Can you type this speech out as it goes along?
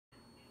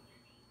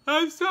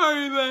I'm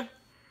sorry, but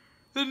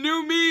the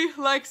new me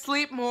likes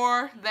sleep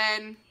more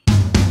than...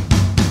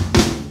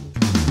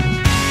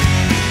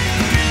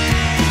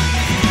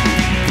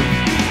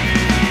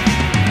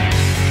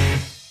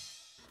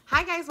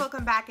 Hi guys,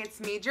 welcome back. It's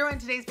me, Drew, and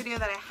today's video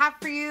that I have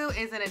for you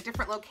is in a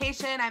different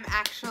location. I'm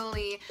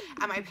actually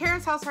at my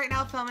parents' house right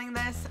now filming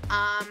this,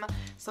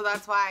 so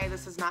that's why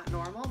this is not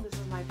normal. This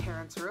is my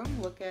parents' room.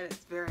 Look at it,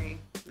 it's very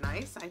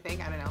nice, I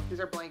think. I don't know. These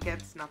are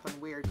blankets, nothing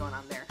weird going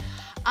on there.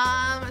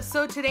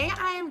 So today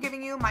I am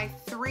giving you my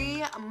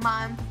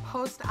 3-month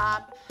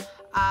post-op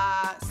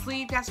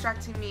sleeve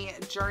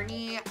gastrectomy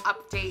journey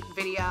update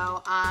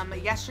video.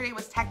 Yesterday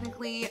was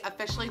technically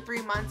officially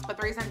 3 months, but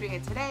the reason I'm doing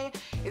it today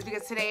is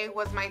because today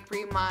was my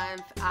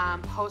 3-month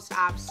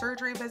post-op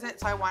surgery visit,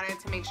 so I wanted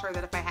to make sure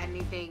that if I had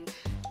anything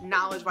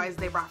knowledge-wise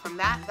they brought from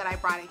that I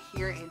brought it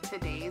here in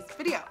today's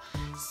video.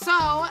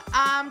 So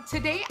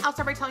today I'll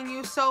start by telling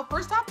you, so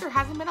first off, there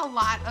hasn't been a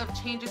lot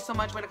of changes so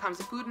much when it comes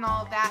to food and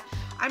all of that.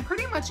 I'm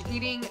pretty much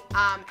eating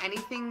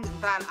anything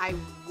that I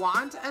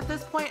want at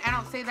this point. I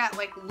don't say that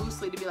like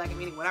loosely to be like I'm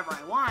eating whatever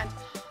I want,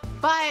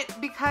 but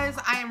because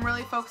I am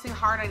really focusing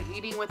hard on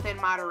eating within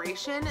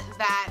moderation,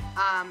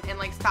 that and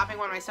like stopping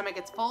when my stomach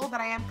gets full, that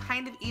I am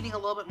kind of eating a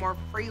little bit more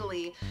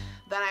freely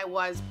than I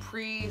was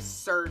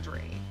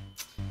pre-surgery.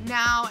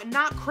 Now,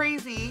 not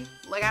crazy,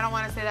 like I don't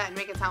want to say that and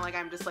make it sound like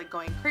I'm just like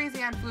going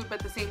crazy on food, but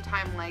at the same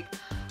time, like,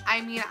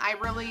 I mean, I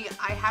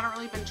haven't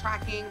really been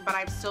tracking, but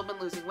I've still been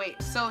losing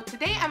weight. So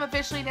today I'm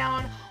officially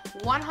down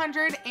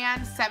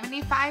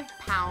 175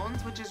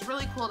 pounds, which is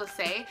really cool to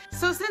say.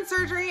 So since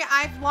surgery,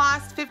 I've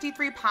lost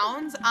 53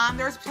 pounds.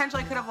 There's potential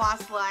I could have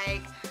lost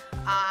like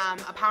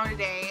a pound a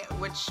day,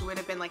 which would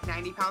have been like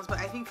 90 pounds, but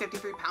I think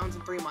 53 pounds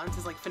in 3 months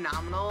is like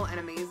phenomenal and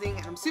amazing,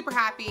 and I'm super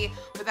happy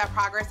with that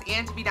progress.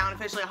 And to be down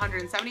officially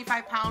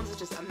 175 pounds is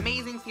just an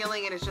amazing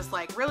feeling, and it's just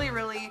like really,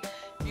 really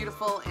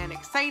beautiful and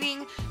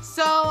exciting.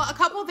 So a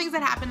couple of things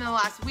that happened in the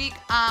last week.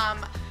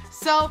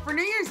 So for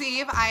New Year's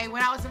Eve, I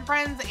went out with some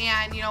friends,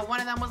 and you know, one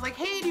of them was like,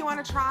 hey, do you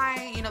want to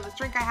try, you know, this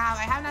drink I have?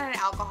 I haven't had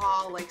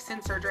alcohol like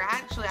since surgery. I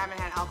actually haven't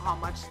had alcohol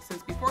much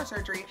since before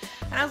surgery.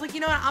 And I was like, you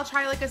know what, I'll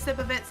try like a sip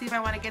of it, see if I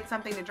want to get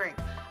something to drink.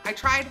 I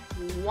tried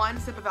one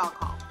sip of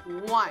alcohol,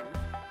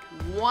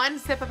 one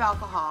sip of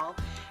alcohol,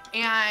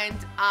 and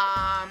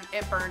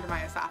it burned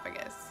my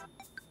esophagus.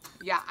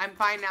 Yeah, I'm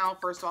fine now,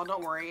 first of all,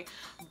 don't worry.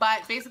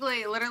 But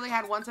basically, I literally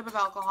had one sip of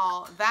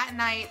alcohol. That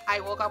night,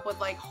 I woke up with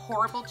like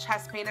horrible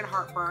chest pain and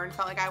heartburn.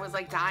 Felt like I was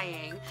like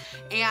dying.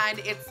 And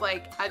it's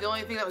like, the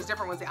only thing that was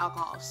different was the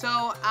alcohol.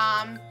 So,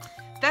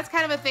 that's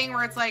kind of a thing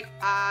where it's like,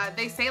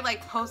 they say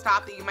like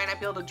post-op that you might not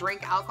be able to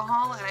drink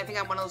alcohol, and I think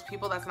I'm one of those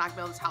people that's not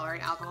gonna be able to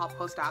tolerate alcohol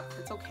post-op.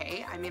 It's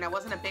okay. I mean, I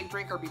wasn't a big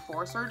drinker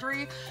before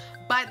surgery,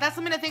 but that's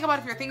something to think about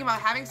if you're thinking about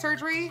having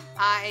surgery,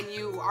 and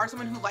you are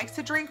someone who likes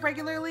to drink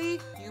regularly,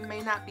 you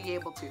may not be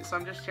able to. So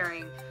I'm just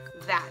sharing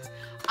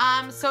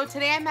that. So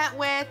today I met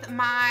with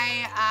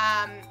my,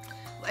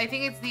 I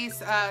think it's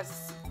these,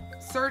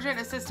 surgeon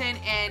assistant,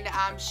 and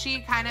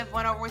she kind of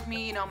went over with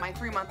me, you know, my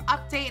 3-month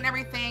update and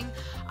everything.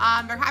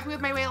 They're happy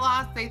with my weight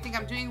loss. They think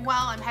I'm doing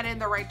well. I'm headed in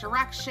the right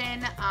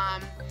direction.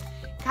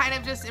 Kind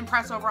of just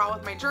impressed overall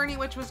with my journey,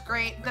 which was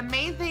great. The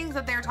main things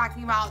that they're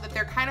talking about that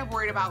they're kind of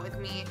worried about with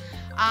me,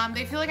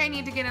 they feel like I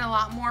need to get in a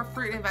lot more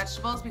fruit and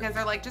vegetables, because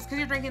they're like, just because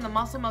you're drinking the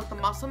muscle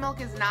milk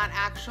is not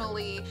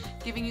actually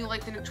giving you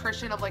like the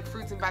nutrition of like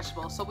fruits and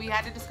vegetables. So we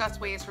had to discuss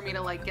ways for me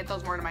to like get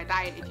those more into my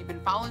diet. If you've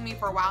been following me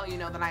for a while, you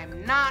know that I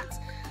am not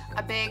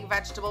a big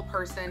vegetable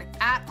person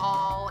at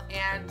all,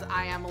 and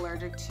I am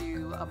allergic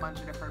to a bunch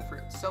of different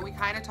fruits. So we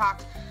kind of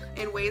talked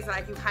in ways that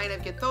I can kind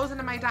of get those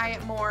into my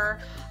diet more.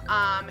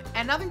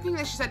 Another thing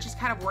that she said she's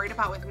kind of worried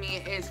about with me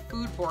is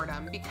food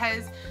boredom,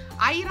 because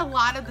I eat a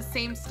lot of the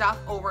same stuff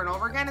over and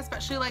over again,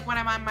 especially like when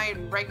I'm on my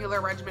regular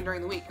regimen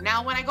during the week.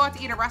 Now, when I go out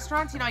to eat at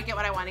restaurants, you know, I get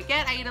what I want to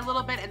get. I eat a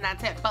little bit and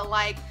that's it. But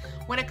like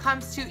when it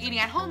comes to eating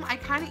at home, I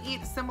kind of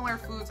eat similar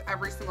foods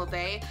every single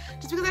day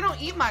just because I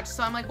don't eat much.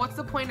 So I'm like, what's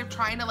the point of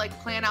trying to like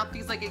plan out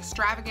these like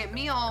extravagant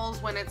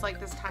meals when it's like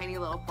this tiny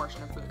little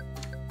portion of food?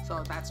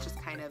 So that's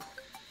just kind of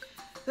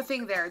the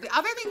thing there. The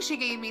other thing she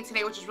gave me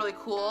today, which is really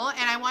cool,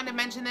 and I wanted to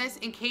mention this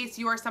in case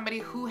you are somebody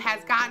who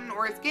has gotten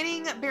or is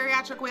getting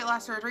bariatric weight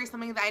loss surgery,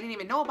 something that I didn't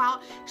even know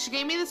about. She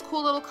gave me this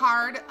cool little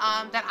card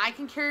that I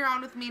can carry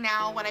around with me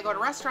now when I go to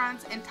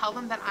restaurants and tell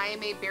them that I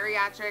am a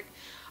bariatric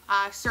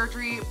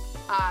surgery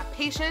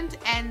patient,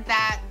 and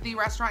that the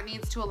restaurant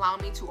needs to allow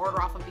me to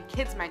order off of the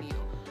kids menu.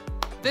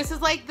 This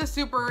is like the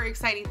super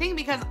exciting thing,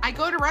 because I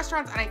go to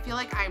restaurants and I feel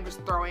like I'm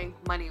just throwing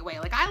money away.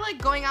 Like I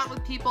like going out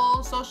with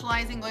people,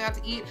 socializing, going out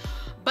to eat,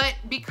 but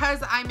because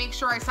I make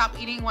sure I stop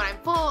eating when I'm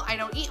full, I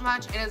don't eat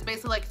much, and it's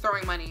basically like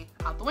throwing money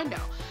out the window.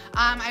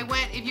 I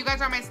went, if you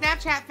guys are my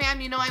Snapchat fam,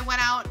 you know I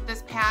went out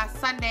this past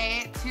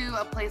Sunday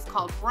to a place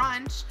called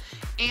Brunch,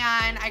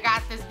 and I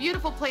got this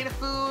beautiful plate of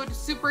food,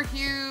 super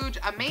huge,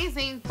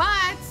 amazing,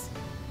 but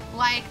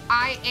like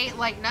I ate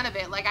like none of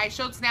it. Like I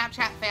showed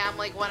Snapchat fam,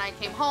 like when I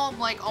came home,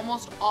 like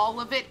almost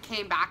all of it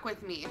came back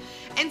with me.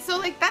 And so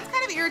like that's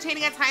kind of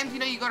irritating at times. You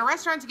know, you go to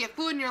restaurants to get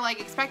food and you're like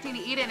expecting to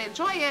eat it and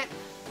enjoy it,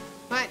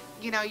 but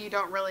you know, you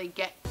don't really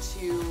get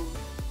to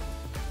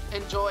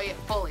enjoy it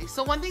fully.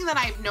 So one thing that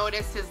I've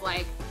noticed is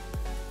like,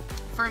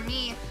 for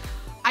me,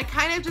 I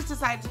kind of just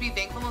decided to be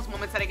thankful in those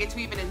moments that I get to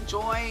even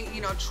enjoy, you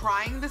know,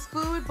 trying this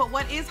food. But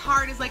what is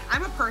hard is like,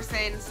 I'm a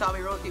person, so I'll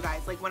be real with you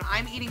guys, like when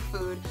I'm eating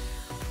food,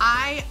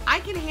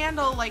 I can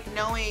handle like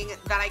knowing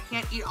that I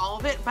can't eat all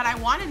of it, but I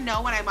want to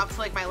know when I'm up to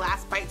like my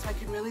last bite so I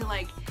can really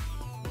like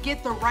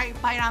get the right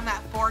bite on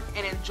that fork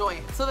and enjoy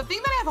it. So the thing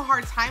that I have a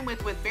hard time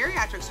with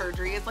bariatric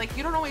surgery is like,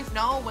 you don't always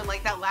know when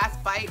like that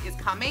last bite is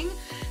coming.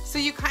 So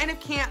you kind of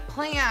can't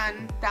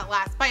plan that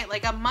last bite.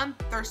 Like a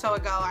month or so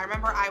ago, I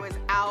remember I was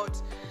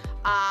out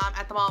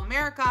at the Mall of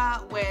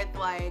America with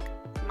like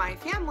my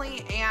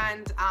family,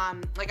 and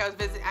like I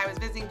was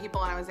visiting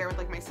people, and I was there with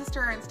like my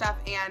sister and stuff,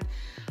 and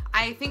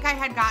I think I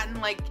had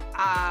gotten like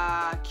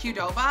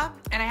Qdoba,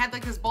 and I had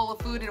like this bowl of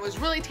food, and it was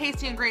really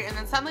tasty and great, and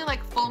then suddenly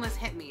like fullness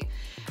hit me.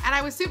 And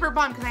I was super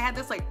bummed because I had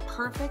this like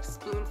perfect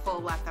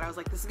spoonful left that I was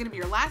like, this is gonna be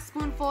your last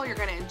spoonful, you're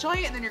gonna enjoy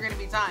it, and then you're gonna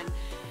be done.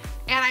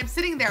 And I'm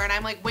sitting there and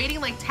I'm like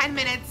waiting like 10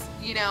 minutes,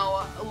 you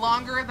know,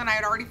 longer than I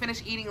had already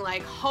finished eating,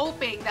 like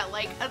hoping that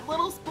like a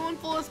little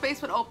spoonful of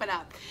space would open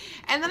up.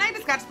 And then I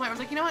just got to the point where I was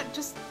like, you know what,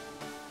 just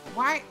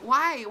why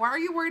are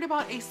you worried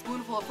about a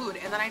spoonful of food?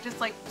 And then I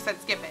just like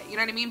said skip it, you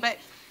know what I mean? But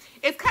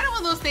it's kind of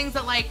one of those things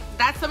that like,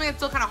 that's something that's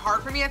still kind of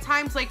hard for me at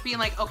times, like being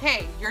like,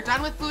 okay, you're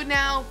done with food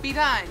now, be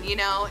done, you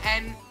know?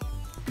 And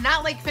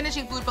not like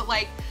finishing food, but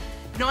like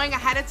knowing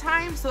ahead of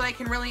time so that I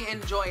can really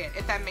enjoy it,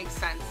 if that makes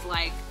sense.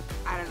 Like,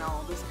 I don't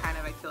know, this kind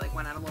of, I feel like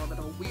went on a little bit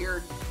of a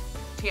weird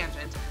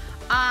tangent.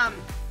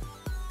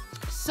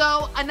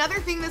 So another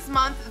thing this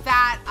month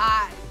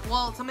that,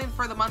 well, something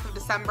for the month of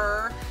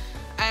December,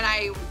 and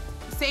I'm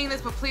saying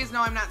this, but please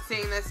know I'm not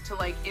saying this to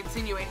like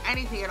insinuate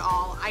anything at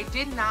all. I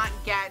did not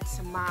get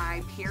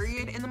my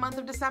period in the month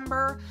of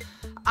December.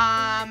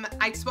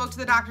 I spoke to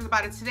the doctors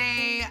about it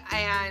today,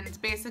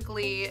 and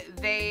basically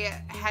they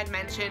had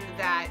mentioned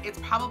that it's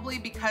probably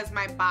because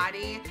my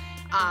body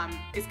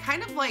is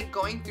kind of like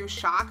going through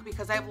shock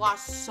because I've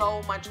lost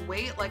so much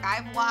weight. Like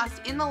I've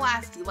lost in the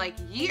last like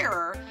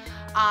year,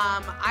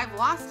 I've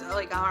lost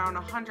like around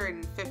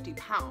 150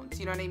 pounds,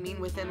 you know what I mean,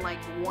 within like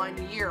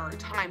 1 year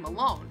time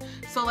alone.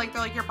 So like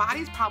they're like, your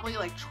body's probably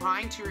like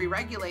trying to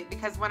re-regulate,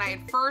 because when I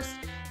had first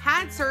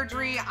had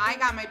surgery, I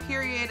got my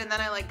period, and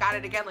then I like got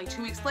it again like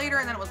 2 weeks later,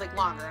 and then it was like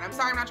longer. And I'm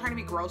sorry, I'm not trying to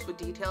be gross with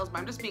details, but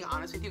I'm just being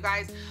honest with you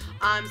guys.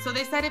 So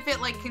they said if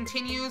it like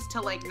continues to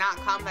like not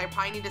come, that I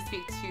probably need to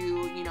speak to,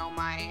 you know,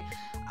 my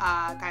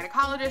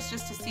gynecologist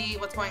just to see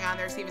what's going on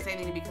there, see if it's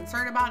anything to be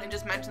concerned about, and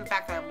just mention the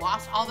fact that I've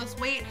lost all this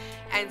weight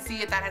and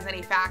see if that has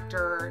any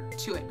factor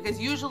to it. Because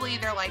usually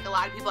they're like, a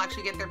lot of people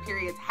actually get their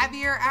periods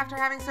heavier after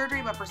having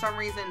surgery, but for some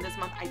reason this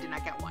month I did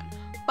not get one.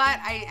 But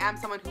I am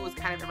someone who was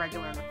kind of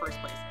irregular in the first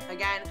place.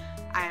 Again,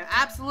 I am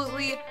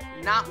absolutely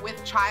not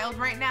with child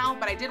right now,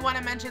 but I did want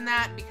to mention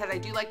that because I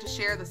do like to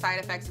share the side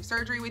effects of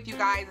surgery with you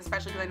guys,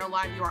 especially because I know a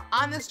lot of you are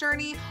on this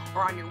journey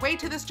or on your way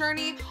to this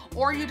journey,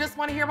 or you just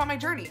want to hear about my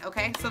journey,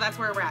 okay? So that's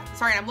where we're at.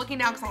 Sorry, I'm looking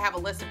now because I have a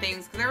list of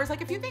things, because there was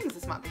like a few things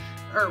this month,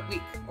 or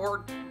week,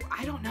 or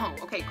I don't know.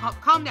 Okay,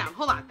 calm down,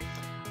 hold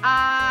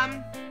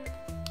on.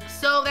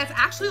 So that's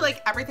actually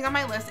like everything on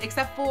my list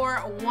except for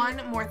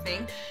one more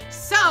thing.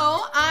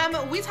 So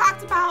we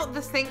talked about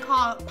this thing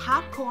called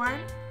popcorn.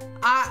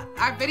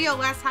 Our video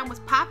last time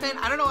was popping.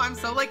 I don't know, I'm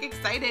so like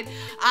excited.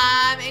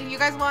 And you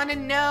guys wanted to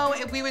know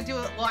if we would do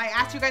it. Well, I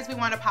asked you guys if we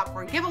want a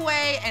popcorn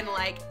giveaway, and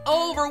like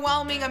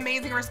overwhelming,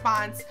 amazing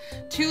response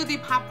to the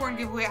popcorn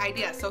giveaway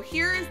idea. So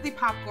here is the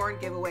popcorn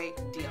giveaway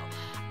deal.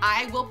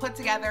 I will put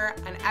together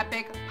an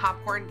epic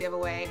popcorn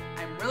giveaway.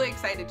 I'm really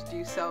excited to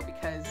do so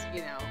because, you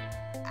know,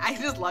 I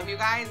just love you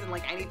guys, and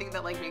like anything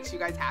that like makes you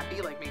guys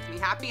happy like makes me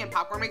happy, and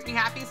popcorn makes me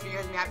happy, so you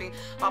guys make me happy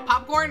about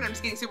popcorn, and I'm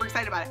just getting super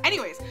excited about it.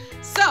 Anyways,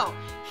 so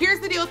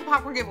here's the deal with the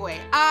popcorn giveaway.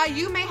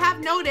 You may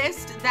have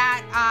noticed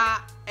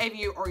that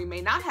or you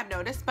may not have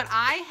noticed, but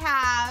I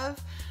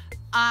have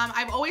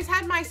I've always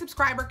had my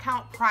subscriber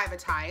count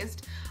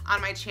privatized on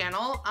my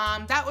channel.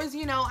 That was,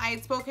 you know, I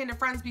had spoken to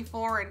friends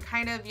before, and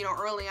kind of, you know,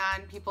 early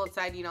on people had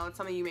said, you know, it's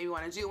something you maybe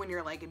want to do when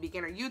you're like a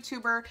beginner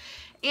YouTuber.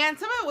 And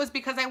some of it was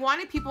because I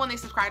wanted people, when they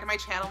subscribe to my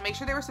channel, make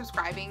sure they were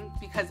subscribing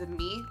because of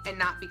me and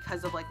not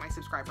because of like my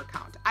subscriber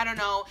count. I don't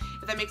know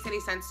if that makes any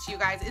sense to you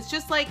guys. It's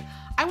just like,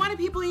 I wanted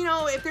people, you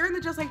know, if they're in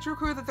the Just Like Drew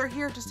crew, that they're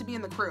here just to be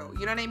in the crew.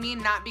 You know what I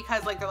mean? Not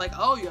because like they're like,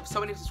 oh, you have so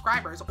many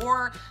subscribers,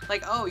 or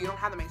like, oh, you don't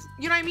have them.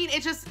 You know what I mean?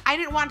 It's just, I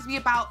didn't want it to be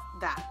about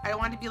that. I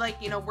wanted to be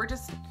like, you know, we're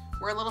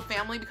a little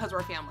family because we're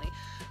a family.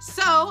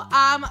 So,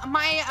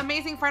 my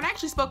amazing friend, I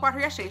actually spoke about her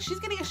yesterday. She's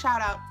getting a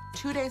shout out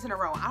 2 days in a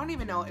row. I don't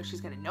even know if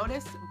she's gonna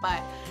notice,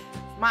 but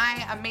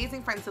my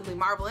amazing friend, Simply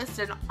Marvelous,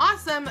 did an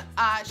awesome,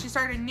 she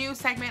started a new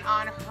segment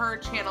on her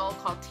channel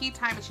called Tea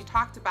Time, and she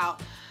talked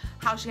about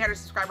how she had her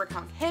subscriber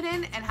count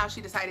hidden and how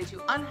she decided to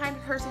unhide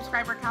her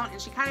subscriber count,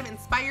 and she kind of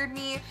inspired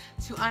me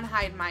to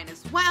unhide mine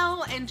as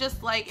well, and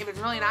just like, if it's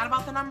really not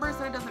about the numbers,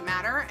 then it doesn't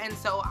matter. And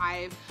so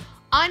I've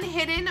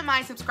unhidden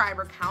my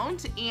subscriber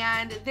count,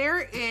 and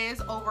there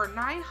is over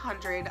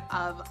 900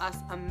 of us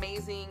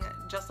amazing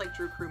Just Like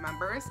Drew crew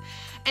members.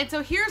 And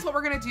so here's what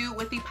we're gonna do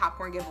with the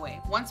popcorn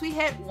giveaway. Once we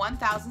hit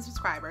 1,000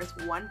 subscribers,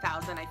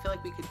 1,000, I feel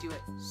like we could do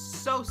it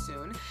so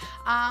soon,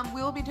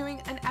 we will be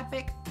doing an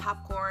epic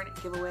popcorn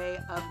giveaway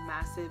of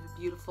massive,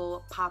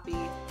 beautiful, poppy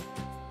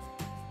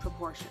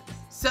proportions.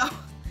 So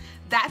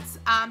that's,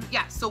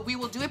 yeah, so we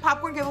will do a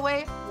popcorn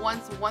giveaway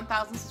once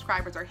 1,000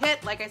 subscribers are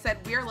hit. Like I said,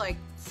 we're like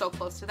so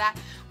close to that,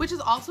 which is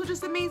also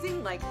just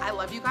amazing. Like, I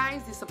love you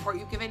guys, the support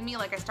you've given me.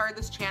 Like, I started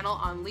this channel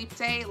on Leap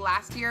Day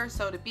last year,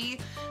 so to be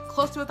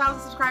close to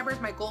 1,000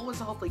 subscribers, my goal was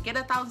to hopefully get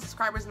 1,000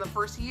 subscribers in the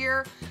first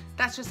year.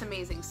 That's just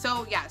amazing.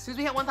 So yeah, as soon as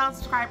we hit 1,000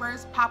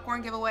 subscribers,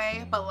 popcorn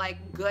giveaway, but like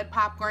good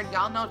popcorn.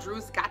 Y'all know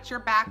Drew's got your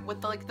back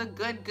with the, like the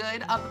good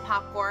of the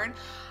popcorn.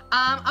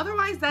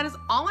 Otherwise, that is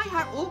all I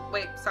have. Oh,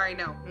 wait, sorry,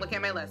 no, I'm looking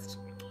at my list.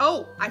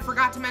 Oh, I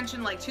forgot to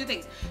mention like 2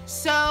 things.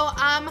 So,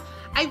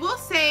 I will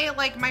say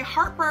like my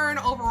heartburn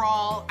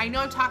overall, I know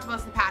I've talked about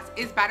this in the past,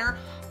 is better,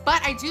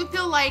 but I do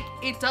feel like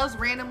it does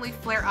randomly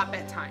flare up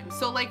at times.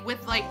 So like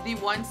with like the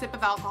 1 sip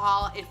of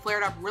alcohol, it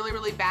flared up really,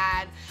 really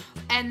bad.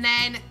 And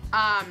then,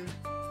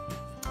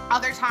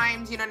 other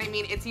times, you know what I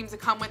mean, it seems to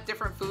come with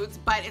different foods,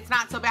 but it's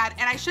not so bad.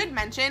 And I should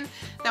mention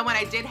that when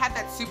I did have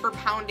that super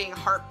pounding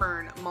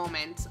heartburn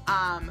moment,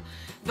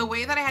 the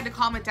way that I had to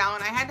calm it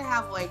down, I had to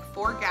have like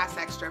 4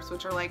 Gas-X strips,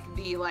 which are like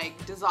the like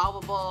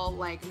dissolvable,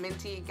 like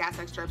minty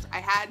Gas-X strips.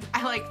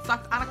 I like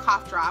sucked on a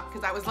cough drop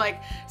because I was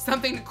like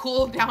something to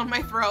cool down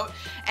my throat.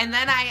 And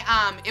then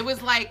it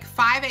was like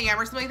 5 a.m.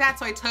 or something like that.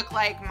 So I took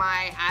like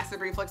my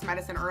acid reflux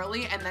medicine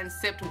early and then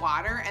sipped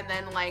water. And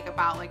then like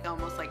about like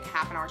almost like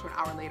half an hour to an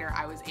hour later,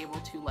 I was able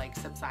to like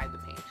subside the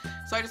pain.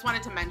 So I just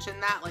wanted to mention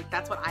that, like,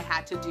 that's what I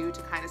had to do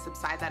to kind of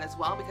subside that as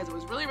well, because it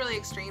was really, really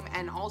extreme.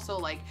 And also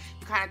like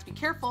you kind of have to be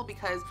careful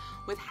because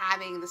with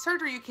having the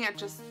surgery, you can't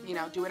just, you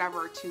know, do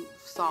whatever to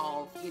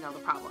solve, you know, the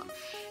problem.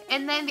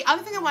 And then the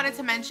other thing I wanted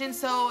to mention,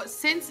 so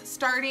since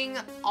starting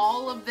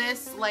all of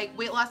this, like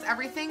weight loss,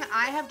 everything,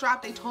 I have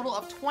dropped a total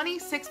of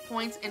 26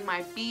 points in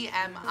my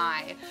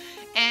BMI.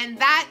 And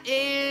that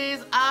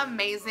is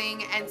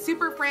amazing and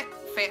super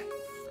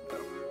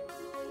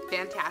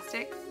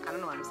fantastic. I don't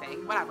know what I'm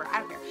saying. Whatever. I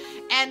don't care.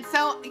 And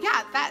so,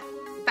 yeah, that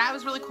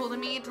was really cool to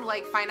me to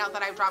like find out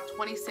that I've dropped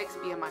 26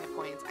 BMI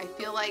points. I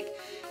feel like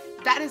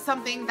that is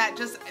something that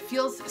just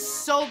feels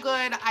so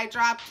good. I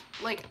dropped,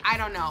 like, I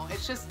don't know.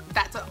 It's just,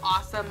 that's an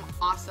awesome,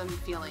 awesome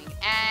feeling.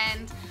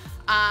 And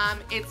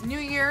it's New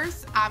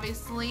Year's,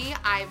 obviously.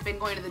 I've been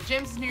going to the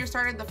gym since New Year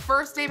started. The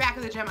first day back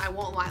at the gym, I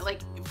won't lie,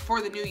 like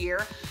for the new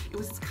year, it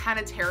was kind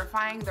of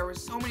terrifying. There were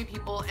so many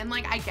people, and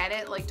like I get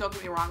it, like don't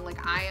get me wrong,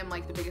 like I am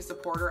like the biggest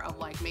supporter of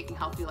like making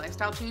healthy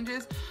lifestyle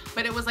changes,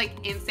 but it was like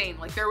insane.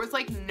 Like there was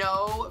like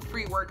no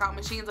free workout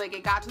machines. Like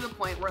it got to the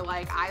point where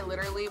like I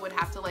literally would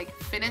have to like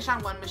finish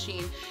on one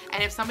machine,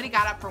 and if somebody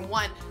got up from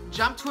one,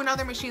 jump to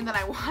another machine that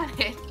I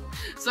wanted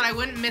so that I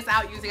wouldn't miss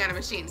out using on a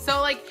machine.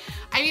 So like,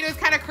 I mean, it was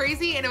kind of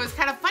crazy, and it was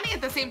kind of funny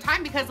at the same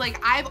time because like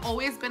I've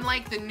always been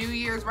like the New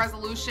Year's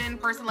resolution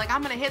person, like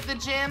I'm gonna hit the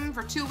gym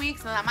for 2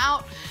 weeks and I'm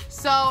out.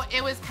 So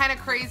it was kind of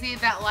crazy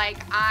that like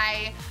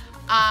I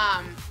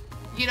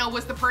you know,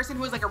 was the person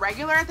who was like a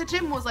regular at the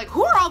gym, was like,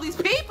 who are all these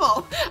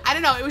people? I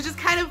don't know, it was just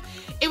kind of,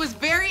 it was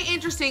very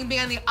interesting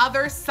being on the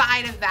other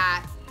side of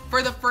that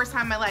for the first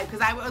time in my life,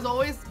 because I was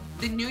always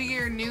the New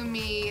Year, new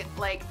me,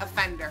 like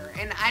offender.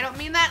 And I don't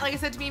mean that, like I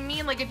said, to be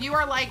mean. Like if you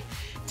are like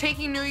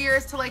taking New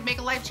Year's to like make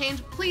a life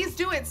change, please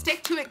do it,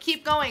 stick to it,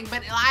 keep going.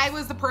 But I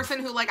was the person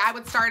who like, I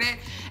would start it,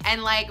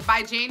 and like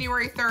by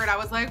January 3rd, I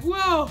was like,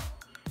 whoa,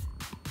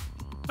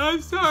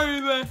 I'm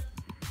sorry, but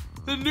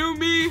the new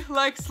me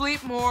likes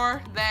sleep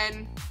more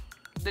than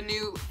the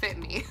new fit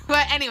me.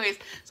 But anyways,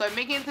 so I'm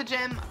making it to the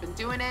gym, I've been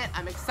doing it,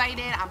 I'm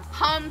excited, I'm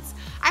pumped.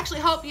 I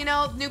actually hope, you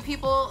know, new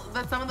people,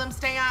 that some of them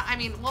stay on. I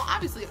mean, well,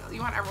 obviously you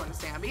want everyone to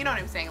stay on, but you know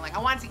what I'm saying? Like I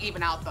want it to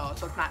even out though,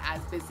 so it's not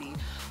as busy.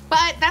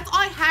 But that's all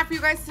I have for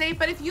you guys today.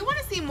 But if you want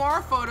to see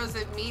more photos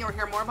of me or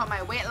hear more about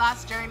my weight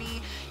loss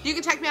journey, you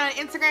can check me out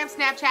on Instagram,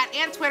 Snapchat,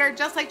 and Twitter,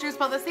 just like Drew,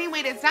 spelled the same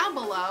way. It's down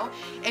below.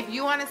 If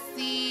you want to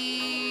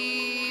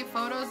see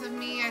photos of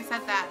me, I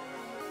said that.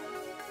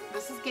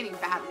 This is getting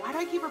bad. Why do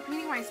I keep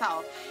repeating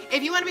myself?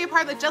 If you want to be a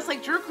part of the Just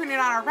Like Drew crew, you're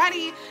not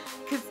already,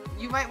 because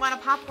you might want a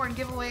popcorn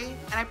giveaway,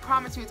 and I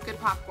promise you it's good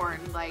popcorn.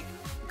 Like,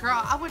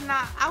 girl,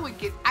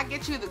 I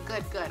get you the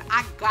good.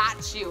 I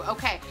got you.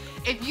 Okay,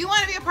 if you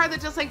want to be a part of the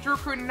Just Like Drew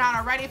crew, and you're not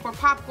already, for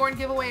popcorn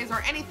giveaways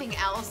or anything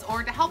else,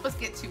 or to help us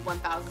get to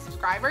 1,000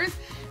 subscribers,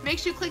 make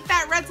sure you click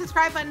that red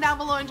subscribe button down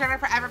below and join our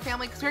forever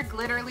family, because we're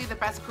literally the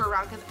best crew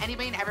around, because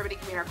anybody and everybody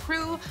can be in our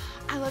crew.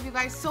 I love you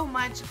guys so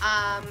much.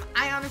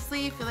 I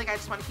honestly feel like I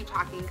just want to keep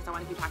talking, because I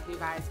want to keep talking to you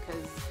guys,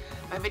 because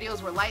my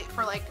videos were light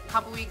for like a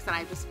couple weeks, and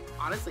I just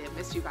honestly have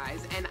missed you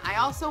guys. And I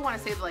also want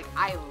to say that like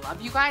I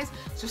love you guys.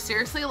 So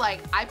seriously, like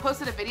I I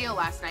posted a video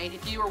last night.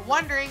 If you were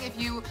wondering,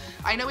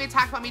 I know we had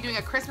talked about me doing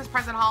a Christmas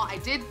present haul. I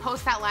did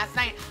post that last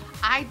night.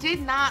 I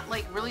did not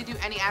like really do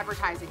any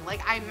advertising.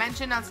 Like I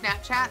mentioned on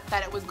Snapchat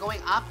that it was going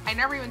up. I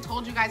never even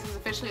told you guys it was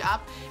officially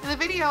up. And the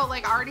video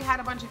like already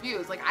had a bunch of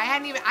views. Like I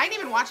didn't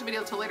even watch the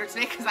video till later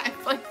today because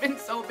I've like been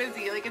so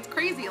busy. Like it's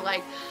crazy.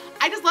 Like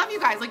I just love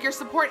you guys. Like your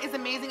support is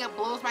amazing. It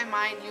blows my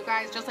mind. You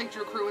guys, Just Like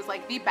Drew crew is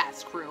like the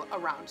best crew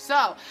around.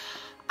 So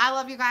I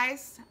love you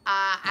guys.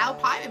 I'll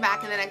probably be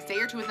back in the next day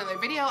or two with another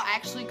video. I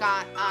actually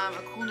got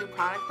a cool new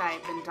product that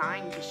I've been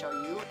dying to show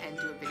you and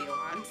do a video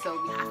on, so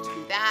we have to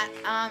do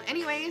that.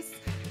 Anyways,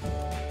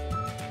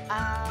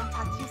 I'll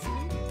talk to you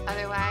soon.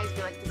 Otherwise, if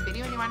you like this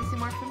video and you want to see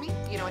more from me,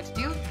 you know what to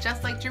do.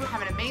 Just like Drew,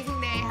 have an amazing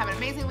day, have an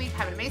amazing week,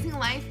 have an amazing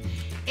life.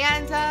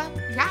 And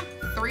yeah,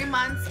 3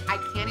 months. I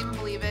can't even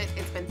believe it.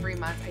 It's been 3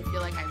 months. I feel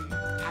like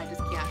I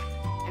just can't.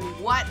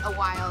 And what a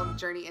wild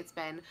journey it's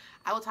been.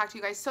 I will talk to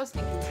you guys so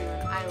stinking soon.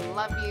 I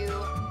love you.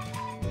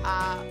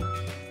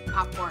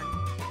 Popcorn.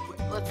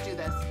 Let's do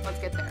this. Let's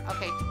get there.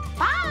 Okay.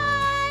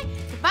 Bye.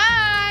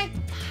 Bye.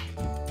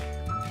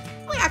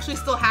 We actually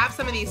still have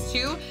some of these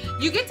too.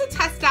 You get to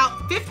test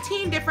out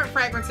 15 different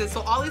fragrances.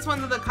 So all these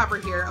ones on the cover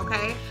here,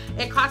 okay?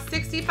 It costs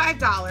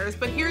 $65.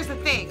 But here's the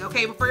thing,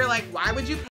 okay? Before you're like, why would you pay